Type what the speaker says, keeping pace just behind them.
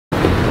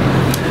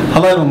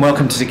Hello and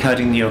welcome to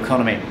Decoding the New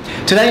Economy.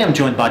 Today I'm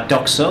joined by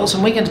Doc Searls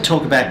and we're going to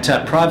talk about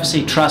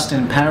privacy, trust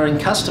and empowering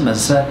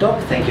customers.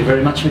 Doc, thank you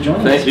very much for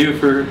joining us. Thank you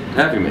for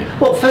having me.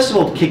 Well, first of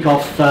all, to kick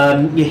off,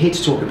 you're here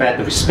to talk about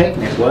the Repect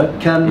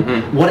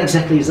Network. What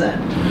exactly is that?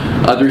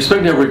 The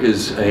Repect Network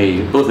is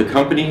both a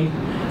company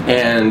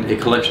and a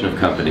collection of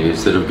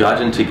companies that have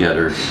gotten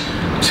together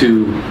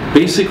to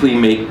basically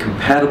make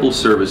compatible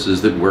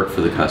services that work for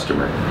the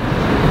customer.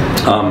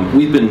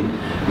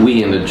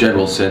 We in the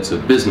general sense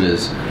of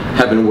business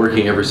have been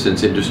working ever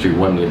since Industry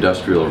 1, the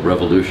Industrial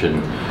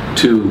Revolution,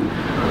 to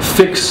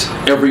fix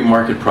every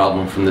market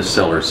problem from the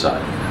seller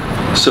side.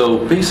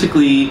 So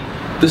basically,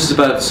 this is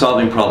about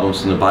solving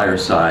problems from the buyer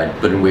side,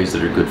 but in ways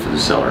that are good for the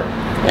seller.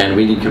 And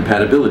we need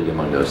compatibility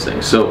among those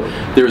things. So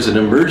there's an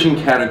emerging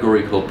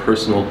category called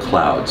personal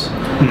clouds.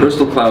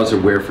 Personal clouds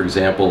are where, for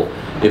example,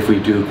 if we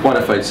do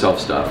quantified self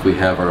stuff, we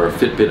have our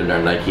Fitbit and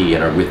our Nike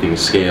and our Withing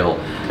scale,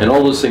 and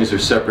all those things are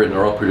separate and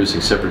are all producing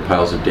separate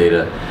piles of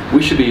data.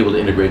 We should be able to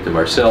integrate them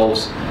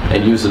ourselves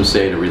and use them,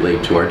 say, to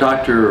relate to our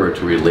doctor or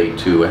to relate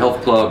to a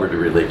health club or to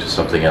relate to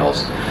something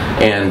else.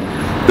 And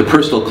the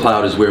personal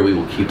cloud is where we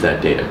will keep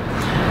that data.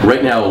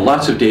 Right now,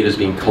 lots of data is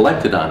being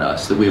collected on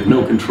us that we have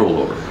no control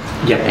over.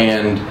 Yeah.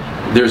 And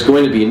there's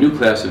going to be a new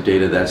class of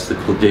data, that's the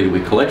data we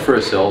collect for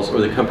ourselves or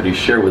the companies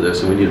share with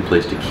us, and we need a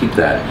place to keep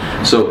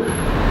that. So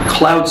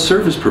cloud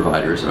service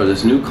providers are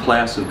this new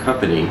class of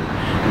company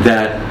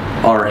that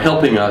are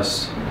helping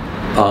us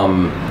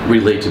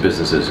relate to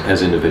businesses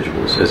as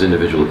individuals, as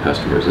individual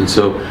customers. And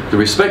so the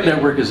Repect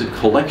Network is a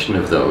collection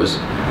of those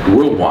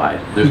worldwide.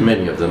 There's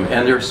many of them,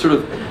 and they're sort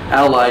of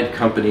allied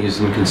companies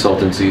and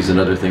consultancies and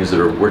other things that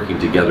are working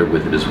together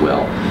with it as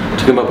well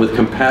to come up with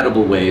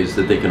compatible ways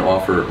that they can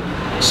offer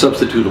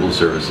substitutable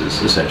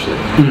services, essentially.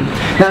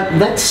 Now,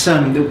 that's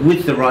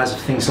with the rise of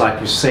things like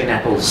we've seen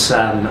Apple's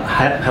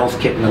health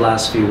kit in the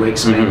last few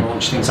weeks being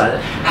launched, things like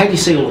that. How do you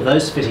see all of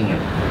those fitting in?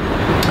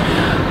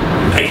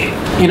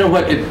 You know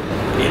what?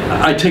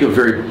 I take a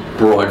very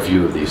broad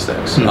view of these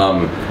things.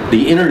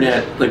 The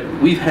internet, like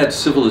we've had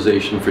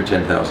civilization for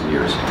 10,000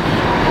 years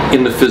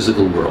in the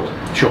physical world.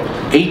 Sure.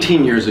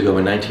 18 years ago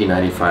in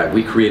 1995,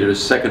 we created a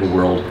second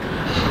world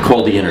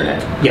called the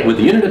internet. Yeah. What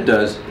the internet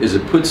does is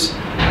it puts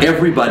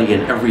everybody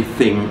and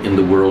everything in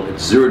the world at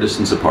zero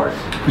distance apart.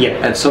 Yeah.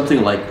 At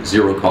something like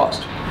zero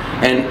cost.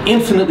 And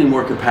infinitely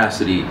more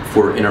capacity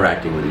for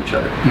interacting with each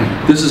other.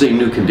 This is a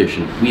new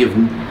condition. We have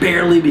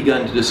barely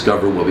begun to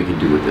discover what we can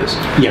do with this.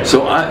 Yeah.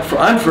 So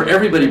I'm for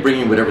everybody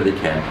bringing whatever they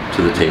can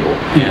to the table.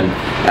 And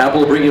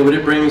Apple bringing what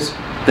it brings,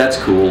 that's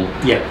cool.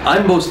 Yeah.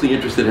 I'm mostly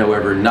interested,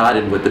 however, not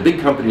in what the big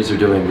companies are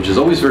doing, which is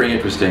always very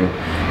interesting,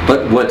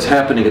 but what's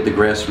happening at the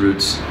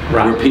grassroots,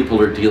 where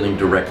people are dealing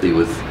directly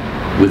with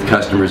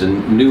customers,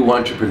 and new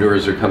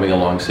entrepreneurs are coming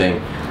along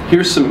saying,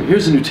 here's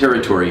a new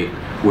territory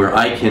where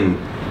I can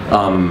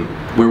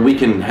where we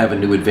can have a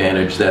new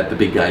advantage that the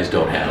big guys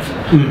don't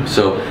have.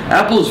 So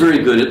Apple is very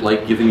good at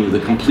like giving you the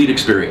complete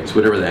experience,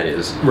 whatever that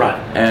is. Right.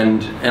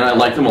 And I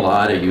like them a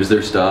lot. I use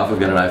their stuff. I've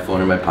got an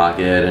iPhone in my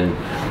pocket, and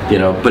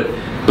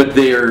but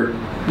they're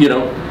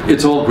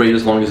it's all great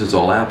as long as it's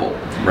all Apple,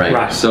 right?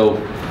 Right. So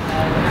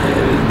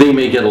they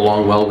may get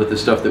along well with the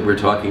stuff that we're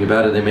talking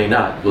about, and they may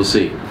not. We'll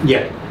see.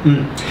 Yeah.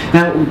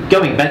 Now,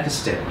 going back a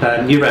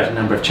step, you wrote a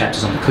number of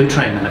chapters on the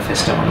Cluetrain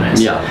Manifesto on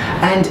this. Yeah.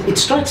 And it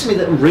strikes me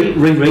that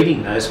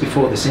rereading those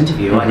before this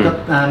interview, I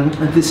got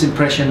this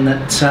impression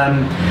that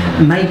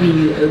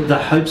maybe the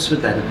hopes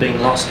with that have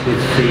been lost with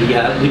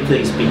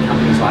these big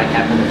companies like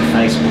Apple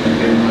and Facebook and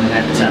Google and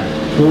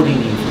that hoarding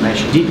the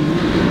information.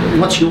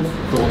 What's your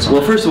thoughts on that?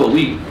 Well, first of all,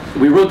 we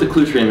wrote the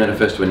Cluetrain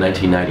Manifesto in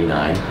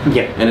 1999.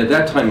 Yeah. And at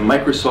that time,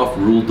 Microsoft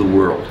ruled the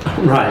world.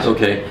 Right.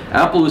 Okay.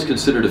 Apple was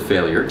considered a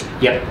failure.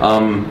 Yep.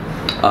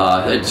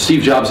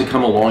 Steve Jobs had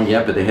come along,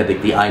 but they had the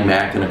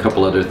iMac and a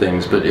couple other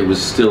things, but it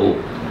was still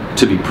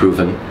to be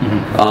proven.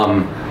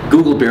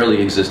 Google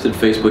barely existed.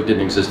 Facebook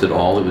didn't exist at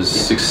all. It was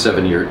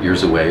 6-7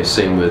 years away.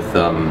 Same with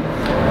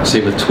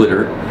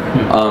Twitter.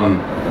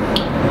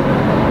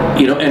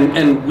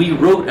 And we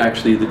wrote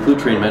actually the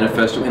Cluetrain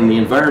Manifesto in the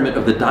environment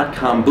of the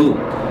 .com boom,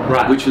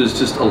 which was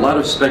just a lot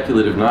of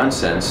speculative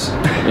nonsense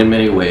in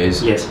many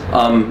ways. Yes.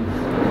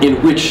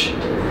 In which,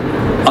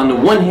 on the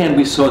one hand,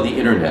 we saw the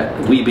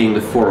internet, we being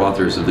the four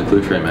authors of the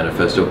Cluetrain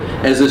Manifesto,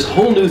 as this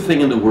whole new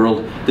thing in the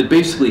world that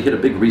basically hit a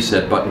big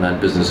reset button on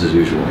business as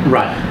usual.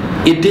 Right.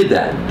 It did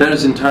that. That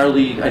is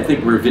entirely, I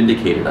think we're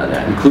vindicated on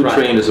that. And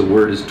Cluetrain as a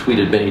word is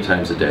tweeted many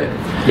times a day.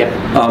 Yep.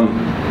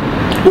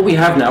 What we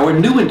have now are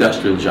new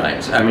industrial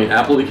giants. I mean,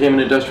 Apple became an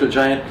industrial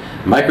giant.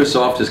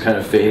 Microsoft has kind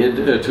of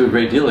faded to a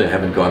great deal. They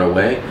haven't gone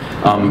away.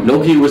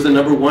 Nokia was the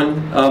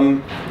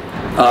 #1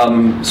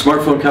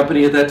 smartphone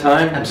company at that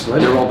time.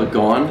 Absolutely. They're all but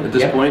gone at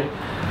this point.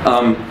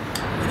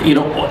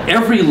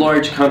 Every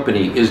large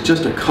company is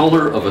just a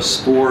color of a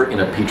spore in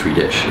a petri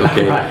dish,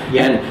 okay?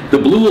 And the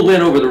blue will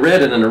win over the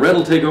red, and then the red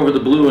will take over the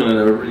blue, and then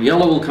the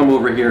yellow will come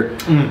over here.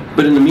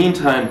 But in the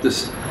meantime,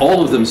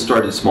 all of them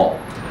started small,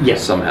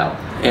 somehow.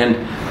 And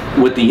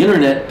what the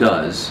internet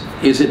does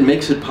is it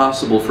makes it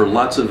possible for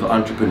lots of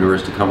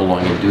entrepreneurs to come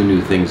along and do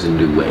new things in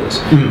new ways.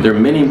 There are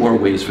many more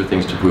ways for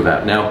things to prove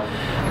out. Now,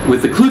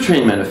 with the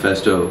Cluetrain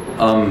Manifesto,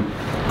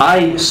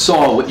 I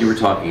saw what you were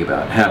talking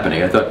about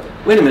happening. I thought,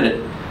 wait a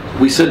minute,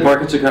 we said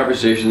markets are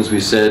conversations, we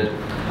said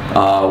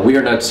we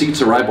are not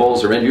seats or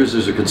eyeballs or end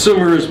users or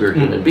consumers, we're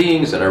human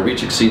beings and our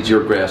reach exceeds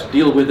your grasp,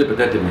 deal with it, but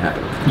that didn't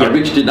happen. Our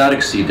reach did not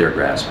exceed their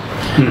grasp.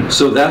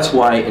 So that's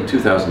why in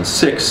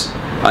 2006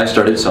 I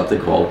started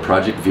something called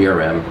Project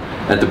VRM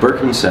at the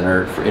Berkman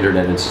Center for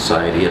Internet and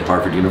Society at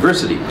Harvard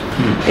University.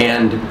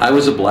 And I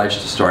was obliged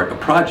to start a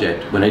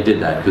project when I did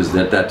that, because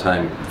at that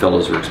time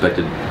fellows were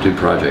expected to do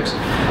projects.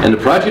 And the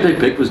project I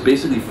picked was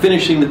basically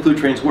finishing the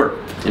Cluetrain's work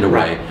in a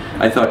way.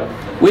 I thought,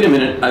 wait a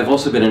minute, I've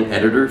also been an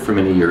editor for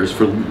many years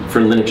for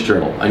Linux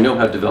Journal. I know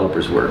how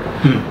developers work.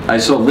 I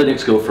saw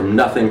Linux go from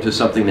nothing to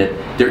something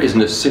that there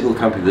isn't a single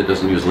company that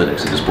doesn't use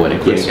Linux at this point,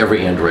 including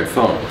every Android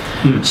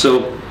phone.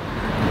 So,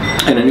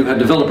 and I knew how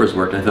developers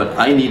worked. I thought,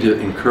 I need to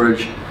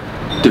encourage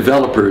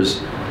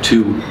developers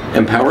to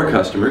empower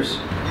customers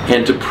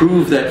and to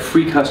prove that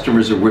free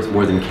customers are worth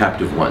more than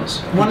captive ones.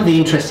 One of the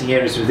interesting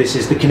areas of this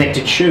is the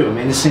connected shoe. I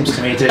mean, this seems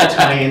to me to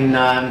tie in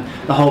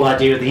the whole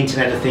idea of the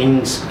Internet of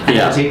Things,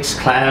 analytics,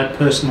 cloud,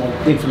 personal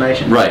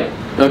information. Right.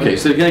 Okay,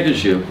 so the connected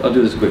shoe, I'll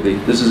do this quickly.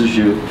 This is a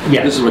shoe.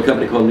 This is from a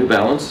company called New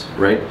Balance,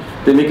 right?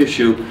 They make a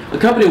shoe. The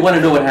company want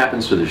to know what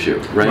happens to the shoe,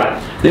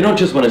 right? They don't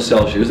just want to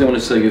sell shoes, they want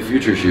to sell you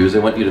future shoes. They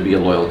want you to be a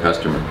loyal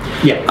customer.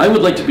 I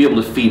would like to be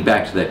able to feed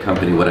back to that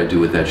company what I do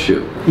with that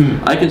shoe.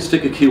 I can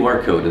stick a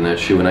QR code in that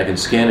shoe and I can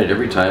scan it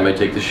every time I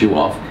take the shoe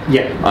off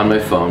on my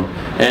phone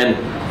and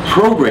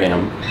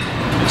program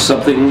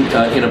something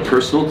in a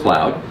personal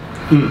cloud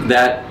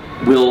that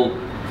will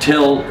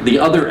tell the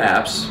other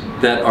apps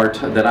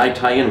that I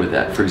tie in with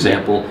that. For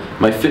example,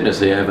 my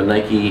fitness, I have a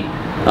Nike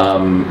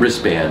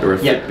wristband or a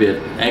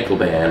Fitbit ankle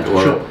band,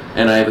 or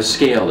and I have a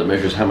scale that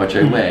measures how much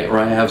I weigh, or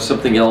I have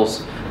something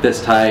else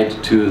that's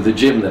tied to the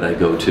gym that I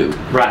go to.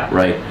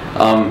 Right.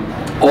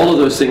 All of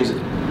those things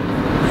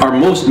are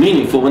most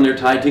meaningful when they're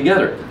tied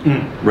together.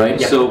 Right.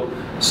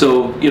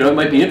 So, you know, it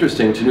might be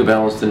interesting to New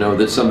Balance to know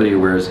that somebody who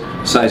wears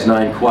size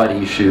 9 quad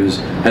E shoes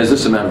has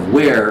this amount of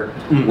wear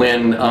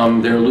when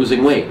they're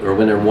losing weight, or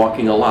when they're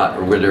walking a lot,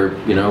 or where they're,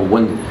 you know,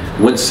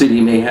 one city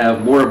may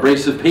have more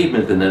abrasive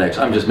pavement than the next.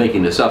 I'm just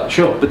making this up.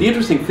 But the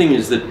interesting thing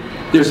is that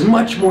there's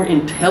much more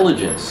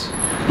intelligence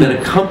that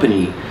a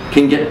company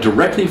can get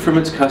directly from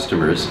its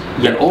customers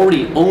that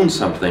already own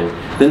something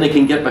than they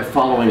can get by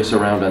following us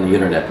around on the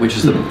internet, which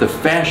is the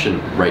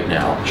fashion right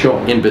now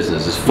in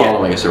business, is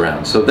following us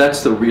around. So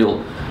that's the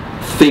real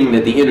thing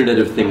that the Internet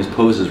of Things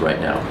poses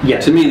right now.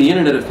 To me, the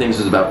Internet of Things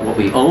is about what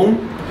we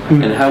own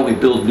and how we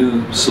build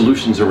new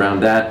solutions around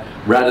that,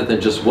 rather than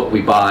just what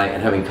we buy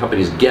and having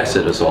companies guess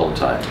at us all the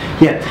time.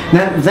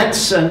 Now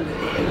that's,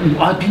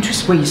 I'd be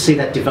interested where you see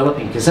that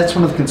developing, because that's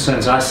one of the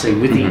concerns I see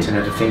with the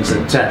Internet of Things.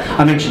 That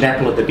I mentioned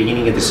Apple at the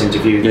beginning of this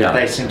interview, that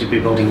they seem to be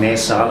building their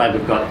silo.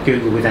 We've got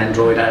Google with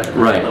Android over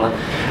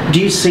there. Do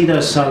you see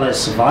those silos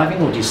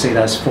surviving, or do you see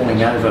those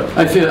falling over?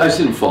 I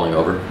see them falling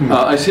over.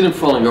 I see them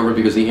falling over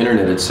because the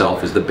Internet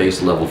itself is the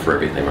base level for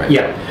everything right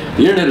now.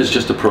 The Internet is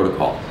just a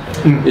protocol.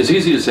 It's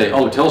easy to say,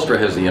 oh, Telstra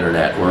has the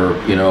Internet,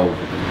 or, you know,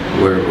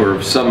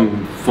 or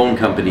some phone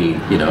company,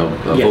 you know,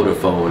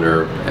 Vodafone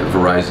or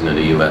Verizon in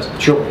the U.S.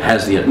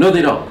 has the Internet. No,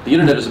 they don't. The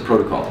Internet is a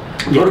protocol.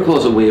 A protocol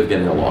is a way of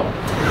getting along.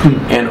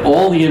 And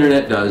all the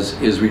Internet does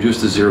is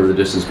reduce to zero the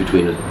distance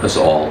between us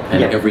all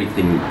and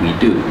everything we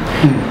do.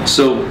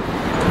 So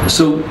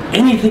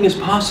anything is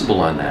possible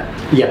on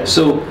that.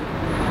 So,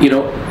 you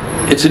know,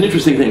 it's an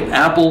interesting thing.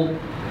 Apple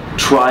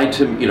tried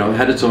to, you know,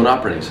 had its own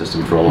operating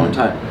system for a long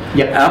time.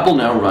 Apple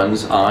now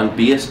runs on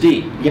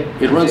BSD.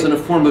 It runs in a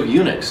form of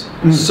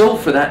Unix. So,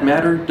 for that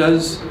matter,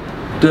 does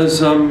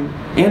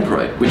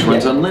Android, which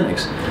runs on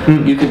Linux.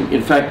 You can,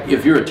 in fact,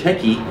 if you're a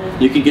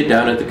techie, you can get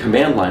down at the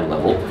command line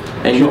level,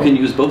 and you can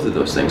use both of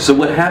those things. So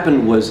what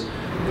happened was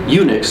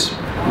Unix,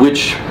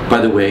 which,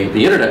 by the way,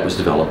 the Internet was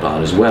developed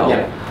on as well,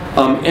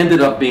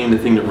 ended up being the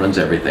thing that runs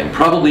everything.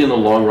 Probably in the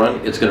long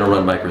run, it's going to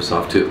run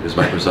Microsoft too, because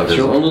Microsoft has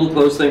its own little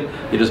closed thing.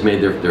 They just made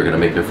they're going to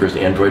make their first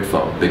Android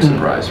phone. Big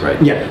surprise,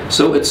 right?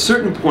 So at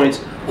certain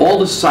points, all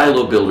the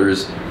silo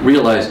builders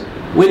realized,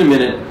 wait a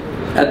minute,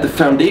 at the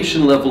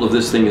foundation level of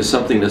this thing is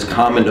something that's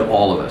common to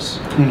all of us.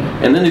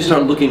 And then they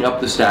start looking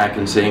up the stack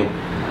and saying,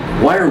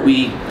 why are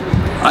we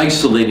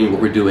isolating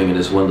what we're doing in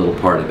this one little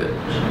part of it?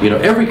 You know,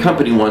 every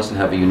company wants to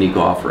have a unique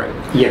offering.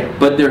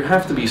 But there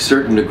have to be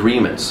certain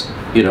agreements.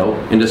 You know,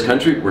 in this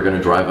country, we're going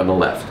to drive on the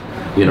left.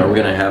 You know, we're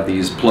going to have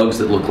these plugs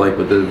that look like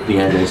with the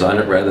angles on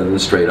it rather than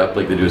straight up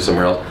like they do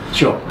somewhere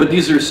else. But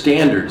these are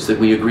standards that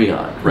we agree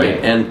on, right?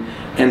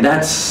 And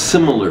that's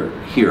similar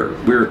here.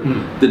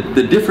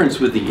 The difference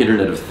with the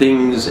Internet of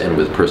Things and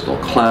with personal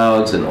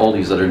clouds and all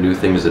these other new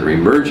things that are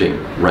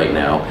emerging right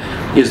now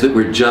is that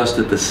we're just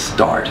at the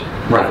start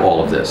of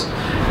all of this.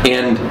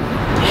 And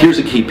here's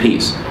a key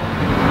piece.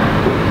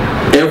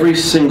 Every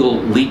single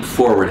leap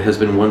forward has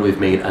been one we've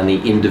made on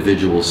the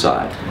individual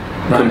side.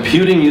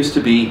 Computing used to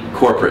be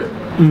corporate.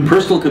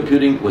 Personal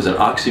computing was an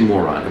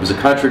oxymoron. It was a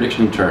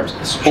contradiction in terms.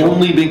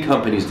 Only big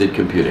companies did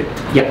computing.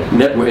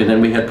 Network, and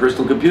then we had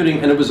personal computing,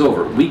 and it was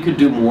over. We could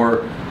do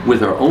more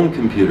with our own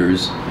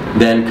computers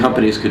than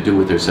companies could do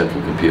with their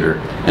central computer,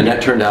 and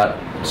that turned out,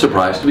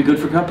 surprise, to be good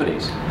for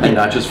companies, and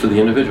not just for the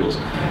individuals.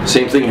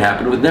 Same thing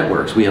happened with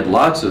networks. We had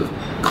lots of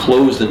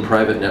closed and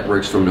private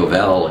networks from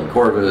Novell and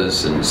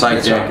Corvus and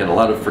Cytec and a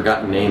lot of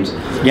forgotten names.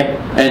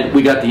 And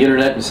we got the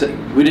internet and said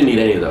we didn't need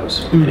any of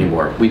those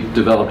anymore. We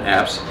developed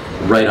apps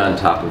right on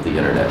top of the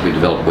internet. We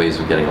developed ways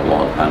of getting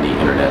along on the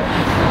internet.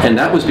 And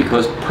that was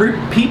because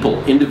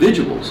people,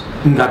 individuals,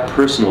 got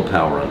personal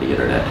power on the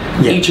internet.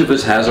 Each of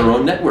us has our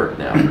own network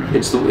now.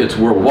 It's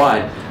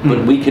worldwide,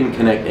 but we can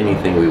connect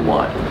anything we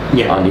want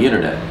on the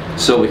internet.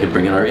 So we can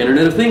bring in our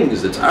Internet of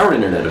Things. It's our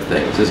Internet of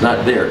Things. It's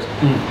not theirs.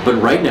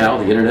 But right now,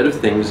 the Internet of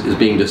Things is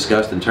being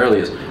discussed entirely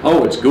as,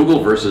 oh, it's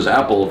Google versus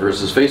Apple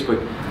versus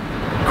Facebook.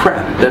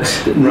 Crap.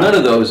 None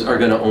of those are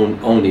going to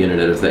own the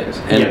Internet of Things.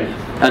 And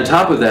on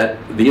top of that,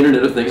 the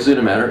Internet of Things is going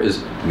to matter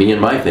is me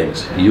and my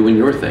things, you and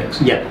your things.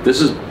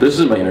 This is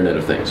my Internet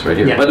of Things right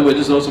here. By the way,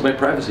 this is also my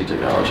privacy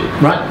technology.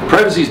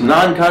 Privacy is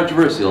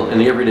non-controversial in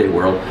the everyday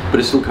world, but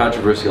it's still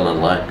controversial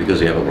online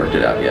because we haven't worked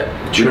it out yet.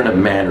 We don't have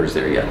manners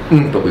there yet,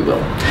 but we will.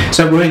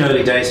 So we're in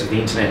early days of the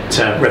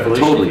internet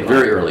revolution. Totally,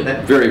 very early,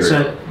 very early.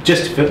 So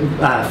just to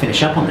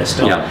finish up on this,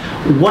 Doc,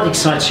 what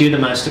excites you the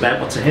most about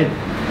what's ahead?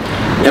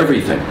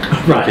 Everything.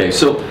 Okay,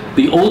 so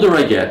the older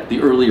I get, the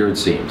earlier it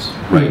seems.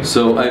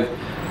 So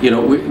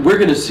we're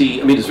going to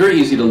see. I mean, it's very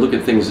easy to look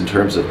at things in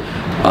terms of,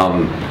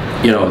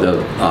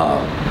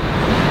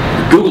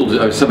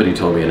 Google. Somebody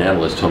told me, an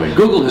analyst told me,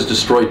 Google has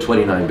destroyed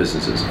 29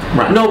 businesses.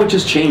 No, it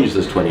just changed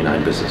those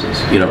 29 businesses.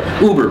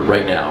 Uber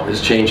right now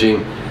is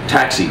changing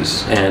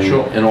taxis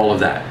and all of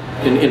that.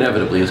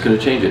 Inevitably, it's going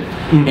to change it,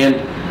 and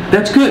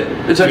that's good.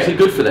 It's actually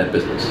good for that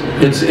business.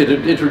 It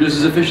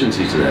introduces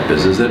efficiencies to that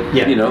business that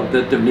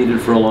that they've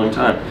needed for a long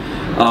time.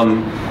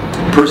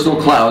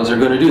 Personal clouds are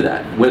going to do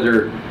that.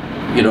 Whether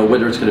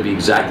it's going to be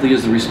exactly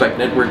as the Repect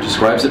Network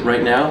describes it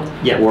right now,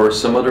 or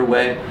some other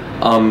way,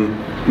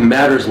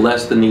 matters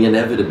less than the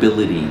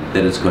inevitability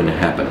that it's going to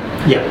happen.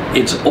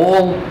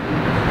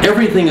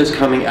 Everything is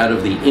coming out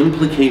of the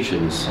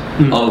implications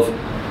of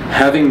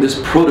having this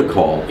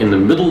protocol in the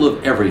middle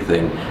of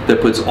everything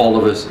that puts all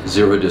of us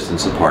zero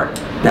distance apart.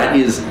 That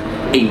is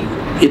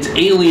it's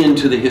alien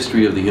to the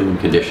history of the human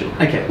condition.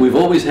 We've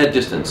always had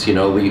distance.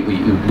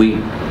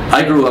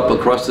 I grew up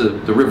across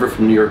the river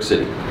from New York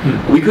City.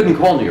 We couldn't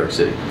call New York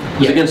City. It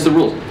was against the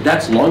rules.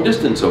 That's long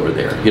distance over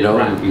there.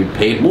 You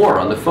paid more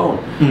on the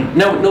phone.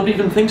 Now nobody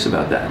even thinks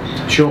about that.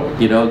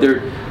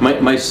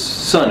 My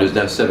son, who's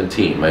now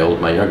 17,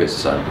 my youngest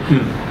son,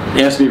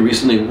 asked me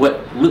recently,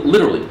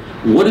 literally,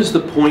 what is the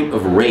point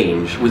of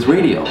range with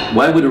radio?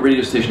 Why would a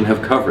radio station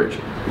have coverage?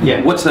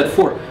 What's that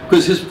for?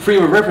 Because his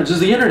frame of reference is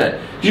the internet.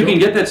 You can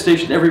get that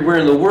station everywhere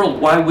in the world.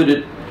 Why would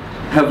it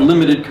have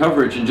limited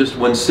coverage in just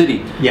one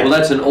city? Well,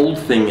 that's an old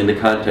thing in the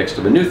context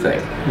of a new thing.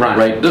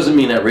 It doesn't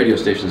mean that radio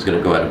station is going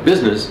to go out of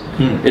business.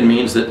 It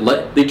means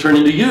that they turn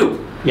into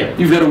you.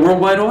 You've got a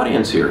worldwide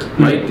audience here,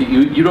 right?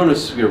 You don't.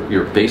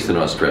 You're based in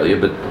Australia,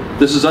 but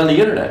this is on the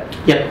internet.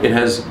 It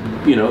has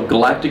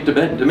galactic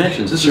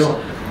dimensions. This is.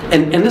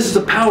 And this is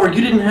a power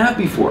you didn't have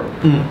before.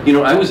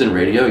 I was in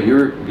radio.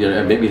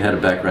 Maybe had a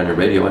background in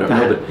radio. I don't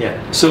know,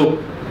 but so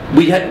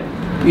we had.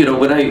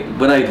 When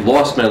I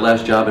lost my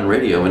last job in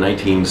radio in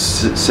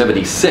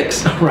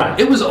 1976,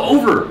 it was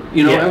over.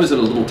 I was in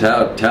a little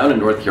town in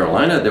North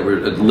Carolina. There were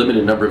a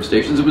limited number of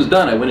stations. It was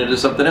done. I went into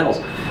something else.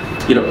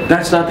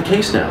 That's not the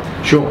case now.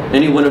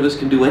 Any one of us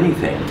can do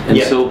anything, and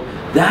so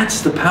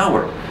that's the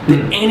power.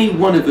 That any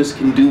one of us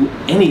can do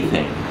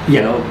anything.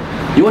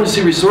 You want to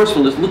see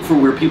resourcefulness, look for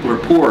where people are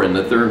poor in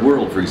the third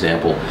world, for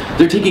example.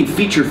 They're taking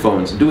feature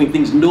phones and doing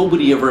things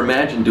nobody ever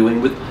imagined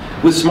doing with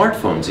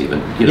smartphones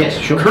even.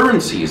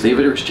 Currencies,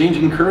 they're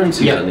exchanging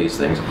currencies on these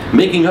things,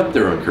 making up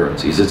their own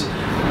currencies.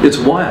 It's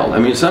wild. I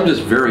mean, so I'm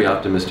just very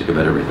optimistic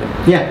about everything.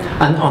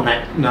 And on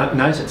that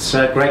note, it's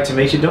great to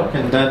meet you, Doc,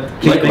 and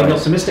keep being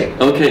optimistic.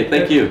 Okay,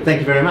 thank you.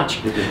 Thank you very much.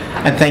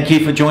 And thank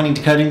you for joining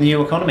Decoding the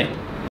New Economy.